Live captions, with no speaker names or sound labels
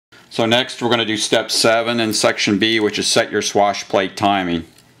So next we're going to do step 7 in section B, which is set your swash plate timing.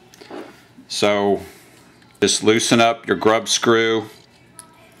 So just loosen up your grub screw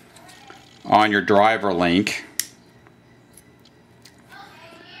on your driver link,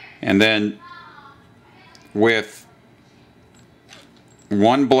 and then with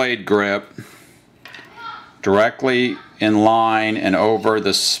one blade grip directly in line and over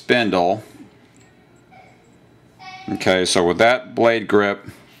the spindle. Okay, so with that blade grip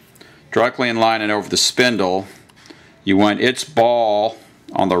directly in line and over the spindle, you want its ball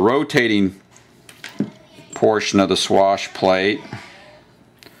on the rotating portion of the swash plate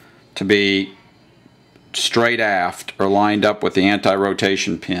to be straight aft or lined up with the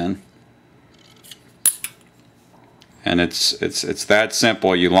anti-rotation pin. And it's that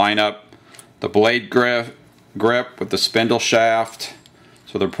simple. You line up the blade grip with the spindle shaft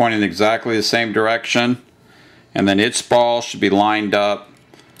so they're pointing exactly the same direction, and then its ball should be lined up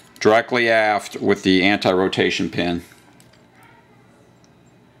directly aft with the anti-rotation pin.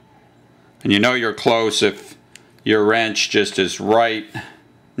 And you know you're close if your wrench just is right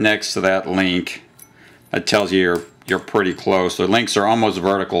next to that link. That tells you you're pretty close. The links are almost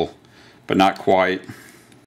vertical, but not quite.